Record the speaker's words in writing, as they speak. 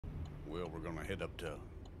Well, we're gonna head up to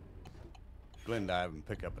Glendive and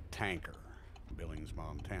pick up a tanker, Billings,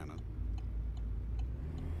 Montana.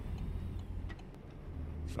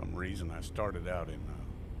 For some reason I started out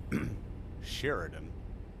in Sheridan,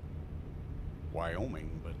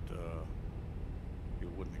 Wyoming, but it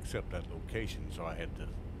wouldn't accept that location, so I had to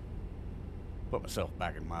put myself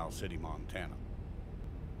back in Miles City, Montana,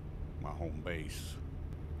 my home base,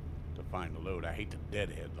 to find a load. I hate to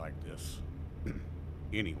deadhead like this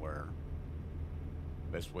anywhere.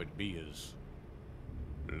 Best way to be is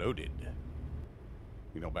loaded.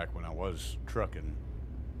 You know, back when I was trucking,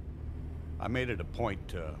 I made it a point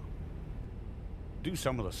to do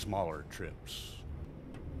some of the smaller trips.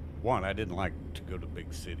 One, I didn't like to go to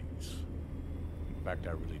big cities. In fact,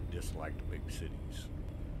 I really disliked big cities.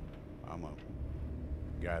 I'm a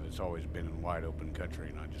guy that's always been in wide open country,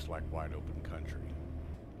 and I just like wide open country.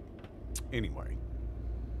 Anyway,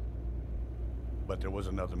 but there was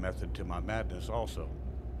another method to my madness also,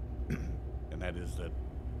 and that is that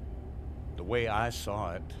the way I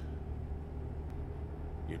saw it,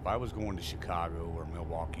 if I was going to Chicago or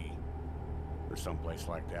Milwaukee or someplace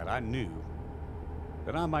like that, I knew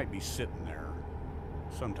that I might be sitting there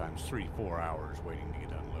sometimes 3-4 hours waiting to get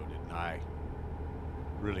unloaded, and I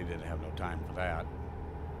really didn't have no time for that.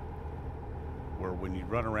 Where when you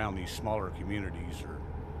run around these smaller communities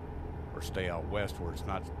or stay out west where it's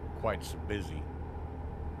not quite so busy,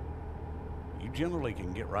 you generally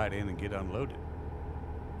can get right in and get unloaded,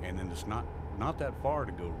 and then it's not that far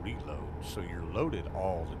to go reload, so you're loaded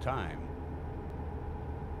all the time.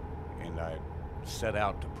 And I set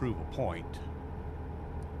out to prove a point,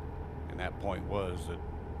 and that point was that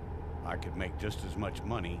I could make just as much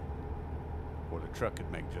money, or the truck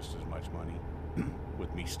could make just as much money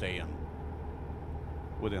with me staying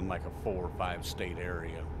within like a 4 or 5 state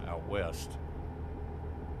area out west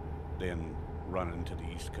than running to the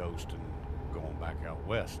East Coast and going back out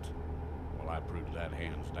west. Well, I proved that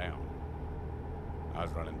hands down. I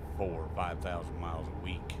was running 4,000 or 5,000 miles a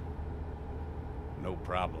week, no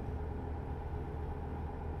problem.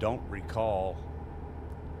 Don't recall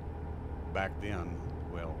back then.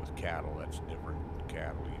 Well, with cattle, that's different.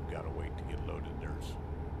 Cattle, you've got to wait to get loaded. There's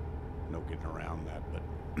no getting around that. But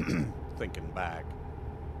thinking back,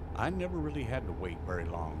 I never really had to wait very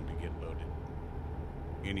long to get loaded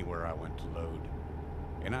anywhere I went to load,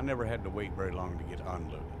 and I never had to wait very long to get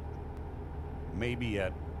unloaded. Maybe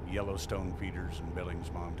at Yellowstone feeders in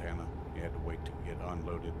Billings, Montana, you had to wait to get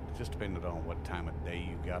unloaded. It just depended on what time of day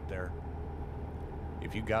you got there.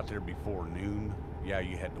 If you got there before noon, yeah,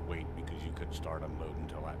 you had to wait because you couldn't start unloading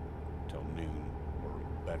till noon or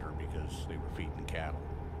better, because they were feeding cattle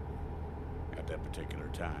at that particular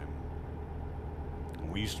time.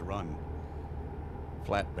 And we used to run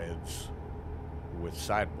flatbeds with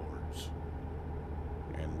sideboards,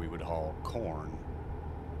 and we would haul corn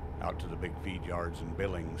out to the big feed yards in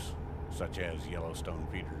Billings, such as Yellowstone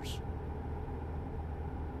feeders,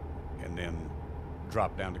 and then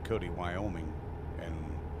drop down to Cody, Wyoming, and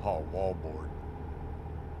haul wallboard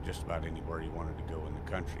just about anywhere you wanted to go in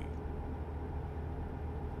the country,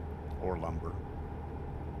 or lumber.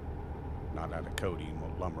 Not out of Cody.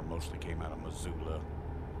 Lumber mostly came out of Missoula,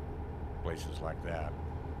 places like that.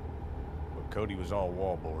 But Cody was all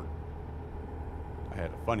wallboard. I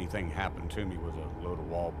had a funny thing happen to me with a load of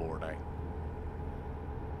wallboard. I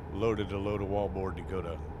loaded a load of wallboard to go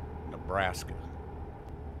to Nebraska.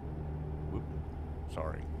 Whoop,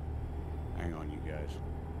 sorry. Hang on, you guys.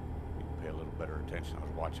 You can pay a little better attention. I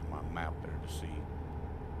was watching my map there to see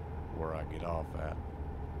where I get off at.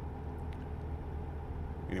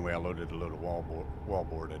 Anyway, I loaded a load of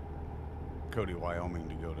wallboard at Cody, Wyoming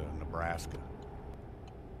to go to Nebraska.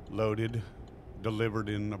 Loaded, delivered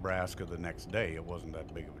in Nebraska the next day. It wasn't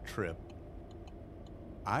that big of a trip.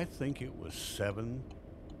 I think it was 7,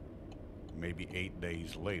 maybe 8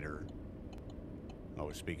 days later. I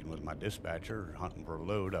was speaking with my dispatcher, hunting for a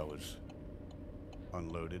load. I was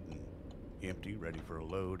unloaded and empty, ready for a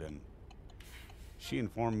load, and she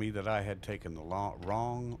informed me that I had taken the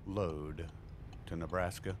wrong load to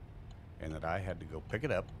Nebraska, and that I had to go pick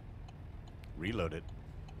it up, reload it,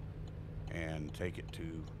 and take it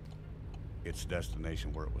to its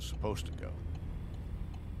destination where it was supposed to go.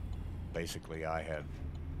 Basically,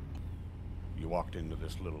 you walked into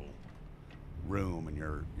this little room, and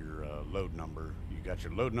your load number, you got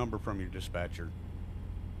your load number from your dispatcher,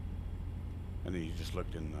 and then you just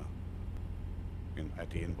looked at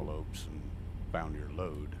the envelopes and found your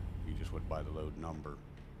load. You just went by the load number,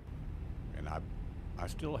 and I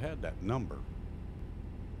still had that number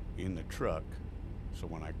in the truck. So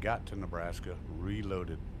when I got to Nebraska,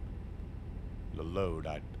 reloaded the load,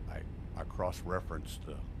 I cross-referenced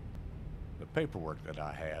the paperwork that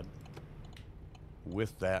I had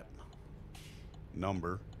with that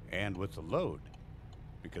number and with the load,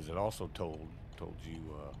 because it also told you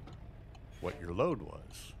what your load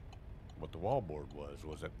was, what the wallboard was.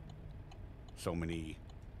 Was it so many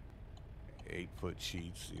 8-foot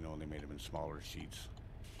sheets? You know, they made them in smaller sheets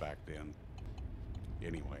back then.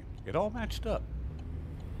 Anyway, it all matched up.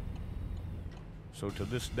 So to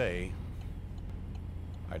this day,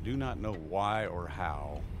 I do not know why or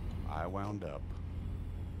how I wound up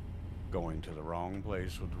going to the wrong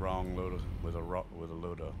place with the wrong load of, with a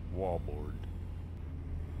load of wallboard.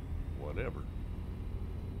 Whatever.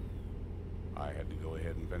 I had to go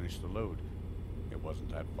ahead and finish the load. It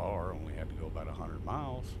wasn't that far, only had to go about 100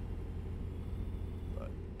 miles. But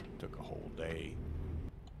it took a whole day.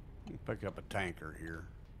 Pick up a tanker here,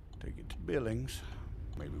 take it to Billings.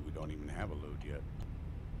 Maybe we don't even have a load yet.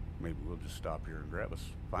 Maybe we'll just stop here and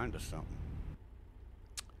find us something.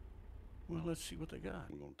 Well, let's see what they got.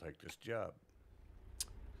 We're gonna take this job.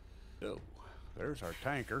 So, there's our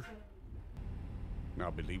tanker. Now,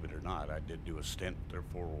 believe it or not, I did do a stint there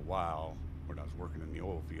for a while when I was working in the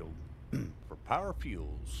oil field for Power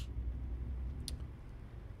Fuels.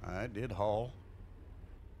 I did haul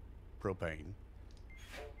propane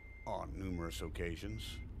on numerous occasions.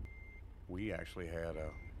 We actually had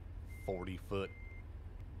a 40-foot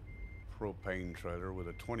propane trailer with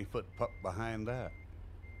a 20-foot pup behind that.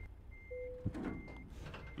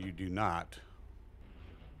 You do not,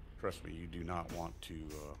 trust me, you do not want to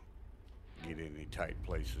get in any tight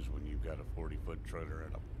places when you've got a 40-foot trailer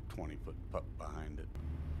and a 20-foot pup behind it.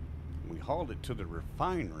 We hauled it to the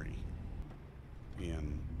refinery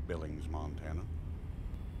in Billings, Montana.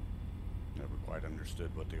 Never quite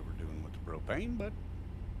understood what they were doing with the propane, but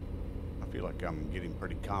I feel like I'm getting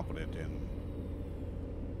pretty confident in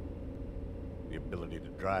the ability to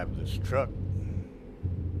drive this truck.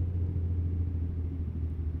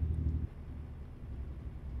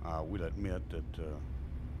 I will admit that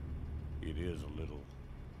it is a little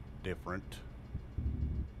different,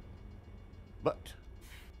 but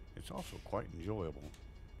it's also quite enjoyable.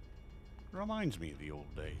 It reminds me of the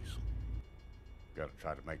old days. Got to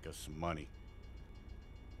try to make us some money.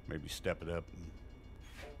 Maybe step it up and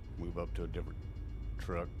move up to a different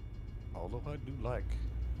truck. Although I do like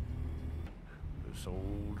this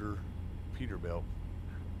older Peterbilt.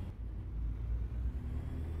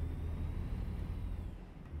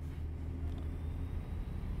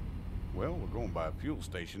 Well, we're going by a fuel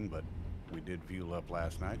station, but we did fuel up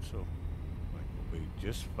last night, so we'll be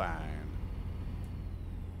just fine.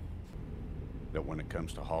 That when it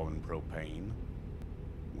comes to hauling propane,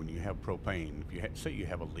 when you have propane, if you say you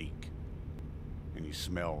have a leak and you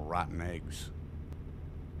smell rotten eggs,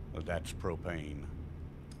 well, that's propane.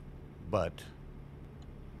 But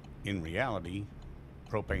in reality,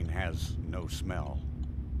 propane has no smell.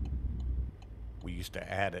 We used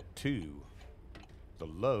to add it to the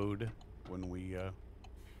load when we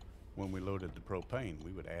loaded the propane.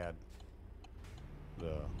 We would add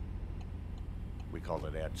we call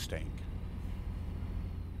it add stink,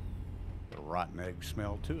 the rotten egg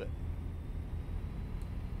smell to it.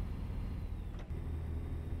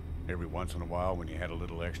 Every once in a while, when you had a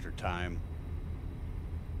little extra time,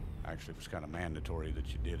 actually it was kind of mandatory that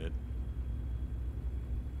you did it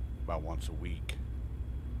about once a week.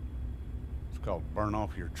 It's called burn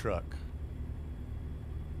off your truck.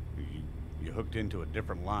 You hooked into a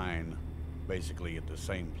different line, basically at the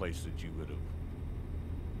same place that you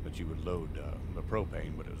would load the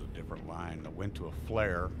propane, but it was a different line that went to a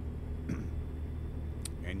flare,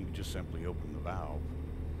 and you just simply open the valve,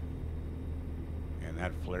 and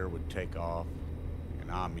that flare would take off,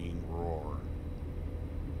 and I mean roar,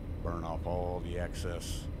 burn off all the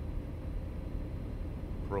excess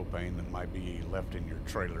propane that might be left in your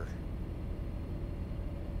trailer.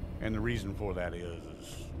 And the reason for that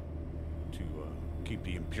is to keep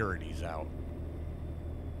the impurities out.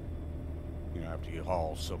 You know, after you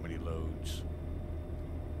haul so many loads,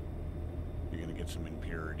 you're going to get some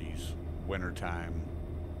impurities. Wintertime,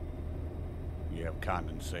 you have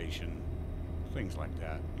condensation, things like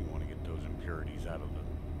that. You want to get those impurities out of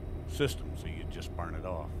the system, so you just burn it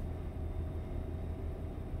off.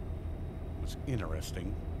 It's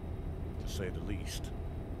interesting, to say the least.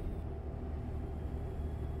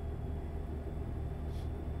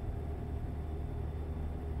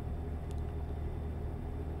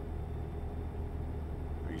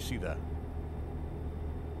 You see the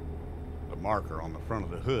marker on the front of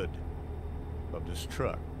the hood of this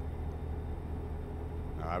truck.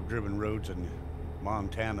 Now, I've driven roads in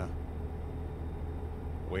Montana,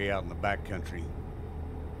 way out in the backcountry,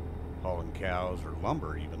 hauling cows or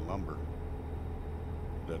lumber, even lumber.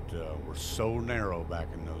 that were so narrow back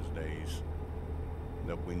in those days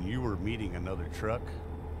that when you were meeting another truck,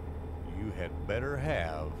 you had better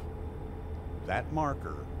have that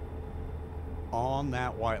marker on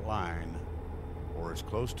that white line or as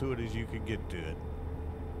close to it as you could get to it.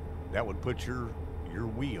 That would put your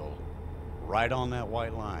wheel right on that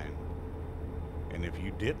white line. And if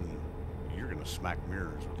you didn't, you're going to smack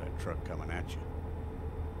mirrors with that truck coming at you.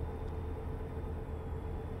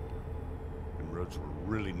 And roads were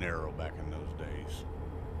really narrow back in those days.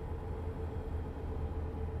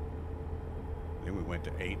 Then we went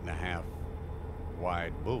to 8.5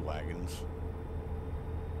 wide bull wagons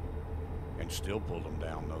and still pulled them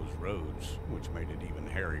down those roads, which made it even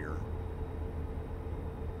hairier.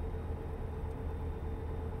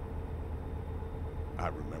 I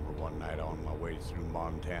remember one night on my way through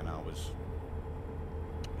Montana, I was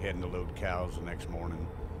heading to load cows the next morning.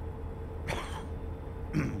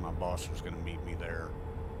 My boss was going to meet me there.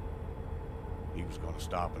 He was going to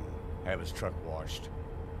stop and have his truck washed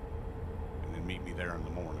and then meet me there in the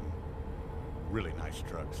morning. Really nice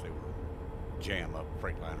trucks. They were jam-up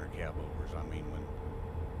Freightliner cabovers. I mean,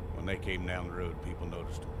 when they came down the road, people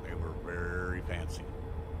noticed them. They were very fancy.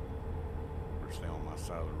 First thing on my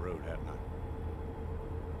side of the road, hadn't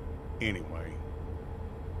I? Anyway,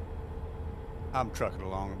 I'm trucking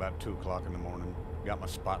along about 2 o'clock in the morning. Got my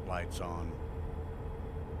spotlights on.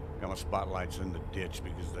 Got my spotlights in the ditch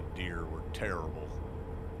because the deer were terrible.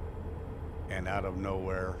 And out of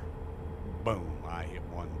nowhere, boom, I hit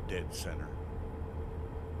one dead center.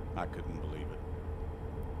 I couldn't believe it.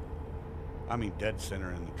 I mean, dead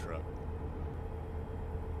center in the truck.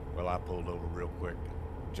 Well, I pulled over real quick,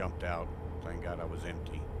 jumped out. Thank God I was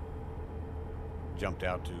empty. Jumped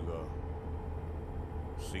out to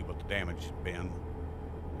see what the damage had been.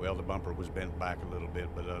 Well, the bumper was bent back a little bit,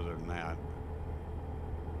 but other than that,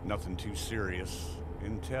 nothing too serious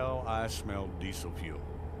until I smelled diesel fuel.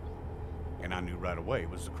 And I knew right away it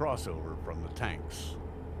was the crossover from the tanks.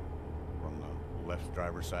 From the left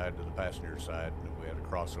driver's side to the passenger side, we had a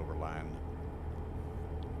crossover line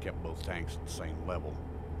that kept both tanks at the same level.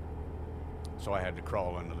 So I had to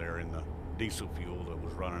crawl under there in the diesel fuel that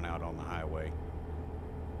was running out on the highway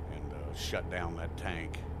and shut down that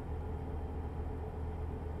tank.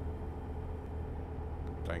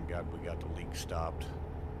 Thank God we got the leak stopped.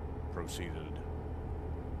 Proceeded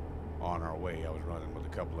on our way. I was running with a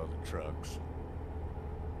couple other trucks.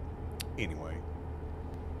 Anyway,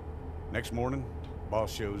 next morning,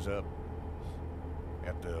 boss shows up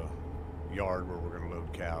at the yard where we're going to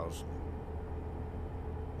load cows.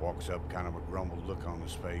 Walks up, kind of a grumbled look on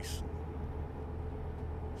his face.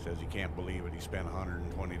 Says he can't believe it. He spent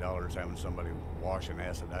 $120 having somebody wash and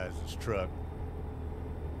acidize his truck.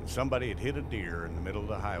 And somebody had hit a deer in the middle of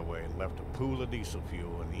the highway and left a pool of diesel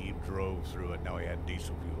fuel, and he drove through it. Now he had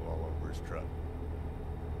diesel fuel all over his truck.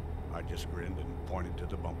 I just grinned and pointed to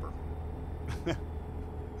the bumper.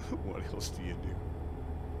 What else do you do?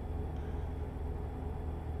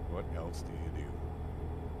 What else do you do?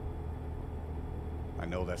 I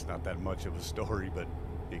know that's not that much of a story, but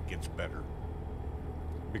it gets better.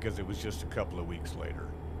 Because it was just a couple of weeks later.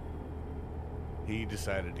 He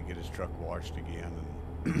decided to get his truck washed again,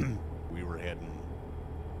 and we were heading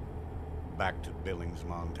back to Billings,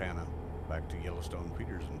 Montana, back to Yellowstone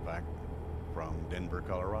Feeders, in fact, from Denver,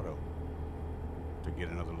 Colorado, to get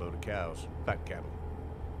another load of cows, fat cattle.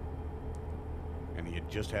 And he had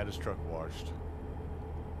just had his truck washed.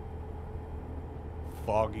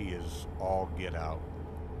 Foggy as all get out.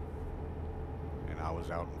 And I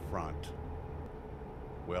was out in front.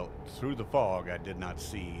 Well, through the fog, I did not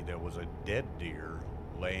see there was a dead deer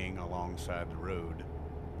laying alongside the road.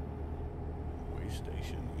 Way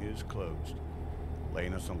station is closed.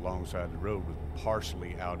 Laying us alongside the road with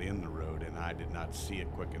partially out in the road, and I did not see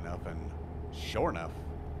it quick enough, and sure enough,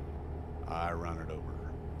 I run it over.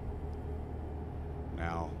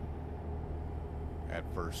 Now, at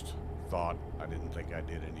first thought, I didn't think I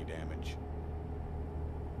did any damage.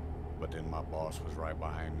 But then my boss was right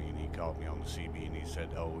behind me, and he called me on the CB, and he said,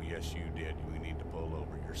 "Oh, yes, you did. We need to pull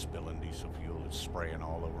over. You're spilling diesel fuel. It's spraying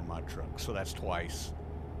all over my truck." So that's twice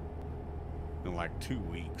in like 2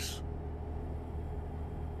 weeks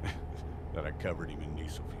that I covered him in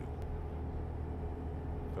diesel fuel.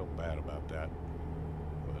 Felt bad about that,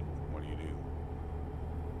 but what do you do?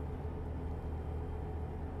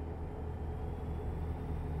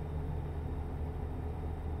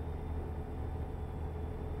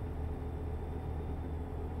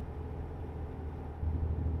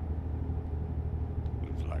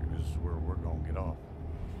 This is where we're gonna get off.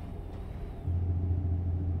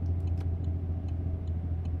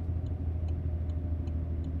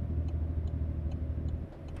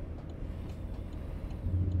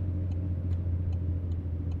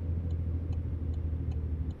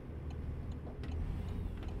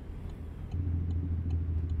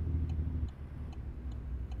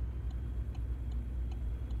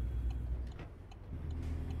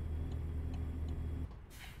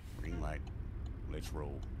 let's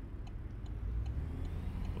roll.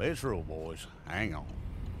 Let's roll, boys. Hang on.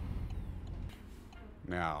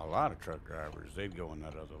 Now, a lot of truck drivers, they'd go in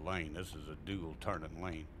that other lane. This is a dual turning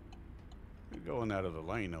lane. They'd go in that other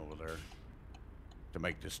lane over there to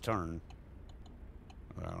make this turn.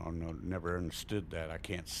 I don't know, never understood that. I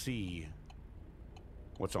can't see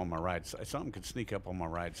what's on my right side. Something could sneak up on my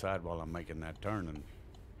right side while I'm making that turn, and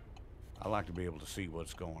I like to be able to see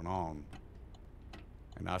what's going on.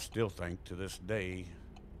 And I still think to this day,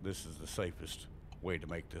 this is the safest way to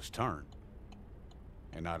make this turn.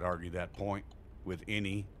 And I'd argue that point with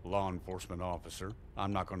any law enforcement officer.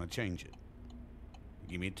 I'm not going to change it.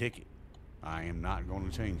 Give me a ticket. I am not going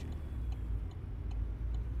to change it.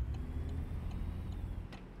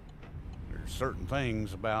 There's certain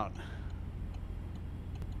things about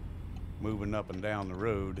moving up and down the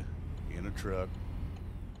road in a truck.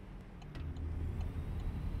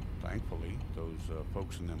 Thankfully, those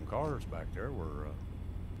folks in them cars back there were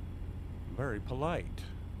very polite.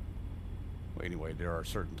 Well, anyway, there are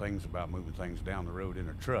certain things about moving things down the road in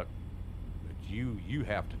a truck that you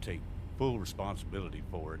have to take full responsibility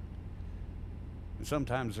for it. And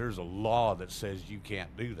sometimes there's a law that says you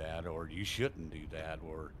can't do that, or you shouldn't do that,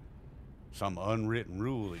 or some unwritten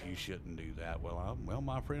rule that you shouldn't do that. Well,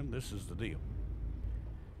 my friend, this is the deal.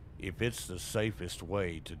 If it's the safest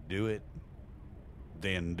way to do it,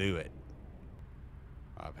 then do it.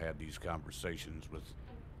 I've had these conversations with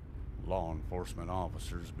law enforcement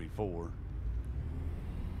officers before,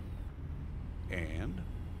 and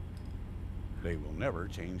they will never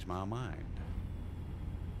change my mind.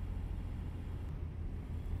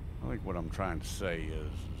 I think what I'm trying to say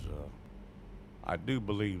is I do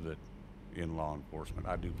believe that in law enforcement,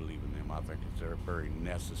 I do believe in them. I think that they're a very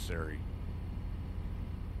necessary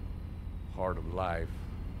part of life.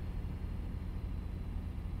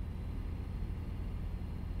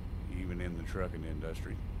 Even in the trucking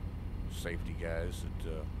industry, safety guys that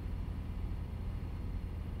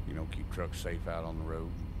keep trucks safe out on the road,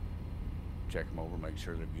 check them over, make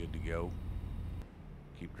sure they're good to go,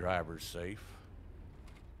 keep drivers safe.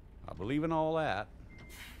 I believe in all that.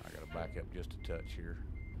 I gotta back up just a touch here.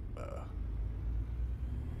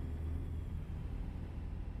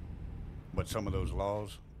 But some of those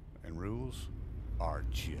laws and rules are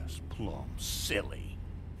just plumb silly.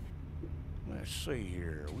 Let's see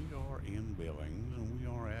here. We are in Billings and we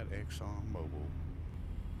are at ExxonMobil.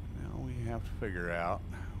 Now we have to figure out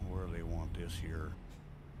where they want this here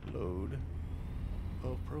load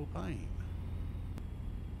of propane.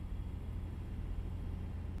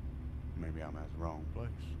 Maybe I'm at the wrong place.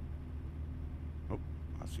 Oh,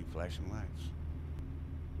 I see flashing lights.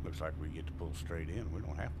 Looks like we get to pull straight in. We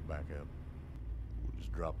don't have to back up. We'll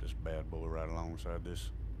just drop this bad boy right alongside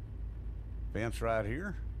this fence right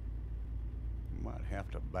here. Might have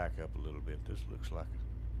to back up a little bit. This looks like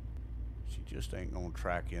she just ain't gonna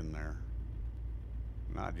track in there.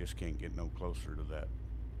 And I just can't get no closer to that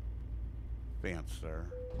fence there.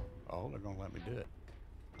 Oh, they're gonna let me do it.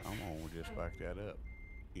 I'm gonna just back that up,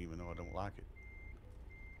 even though I don't like it.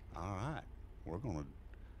 All right, we're gonna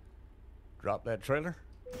drop that trailer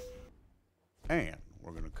and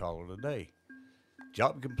we're gonna call it a day.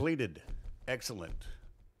 Job completed. Excellent.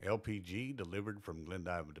 LPG delivered from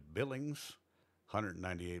Glendive to Billings.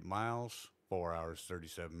 198 miles, 4 hours,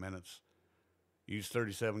 37 minutes. Used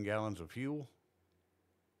 37 gallons of fuel.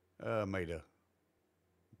 Made a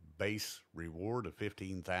base reward of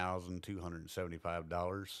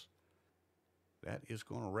 $15,275. That is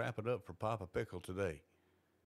going to wrap it up for Papa Pickle today.